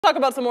Talk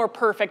about some more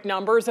perfect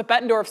numbers. A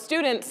Bettendorf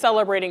student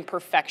celebrating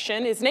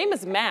perfection. His name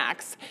is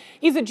Max.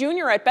 He's a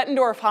junior at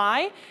Bettendorf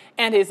High,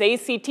 and his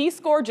ACT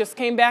score just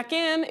came back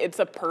in. It's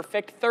a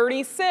perfect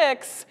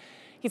 36.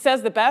 He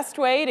says the best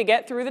way to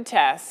get through the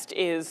test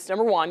is,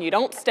 number one, you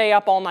don't stay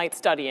up all night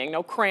studying,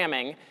 no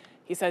cramming.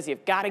 He says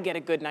you've got to get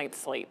a good night's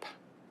sleep.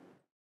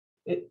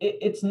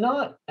 It's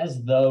not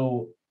as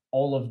though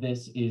all of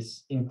this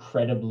is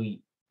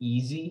incredibly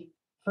easy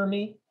for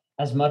me,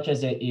 as much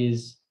as it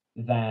is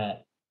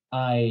that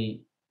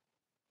I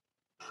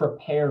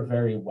prepare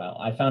very well.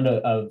 I found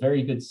a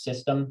very good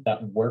system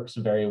that works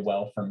very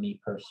well for me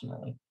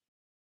personally.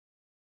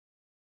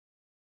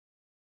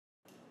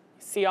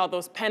 See all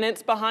those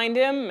pennants behind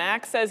him?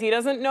 Max says he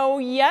doesn't know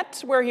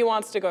yet where he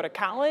wants to go to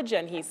college,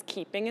 and he's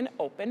keeping an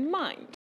open mind.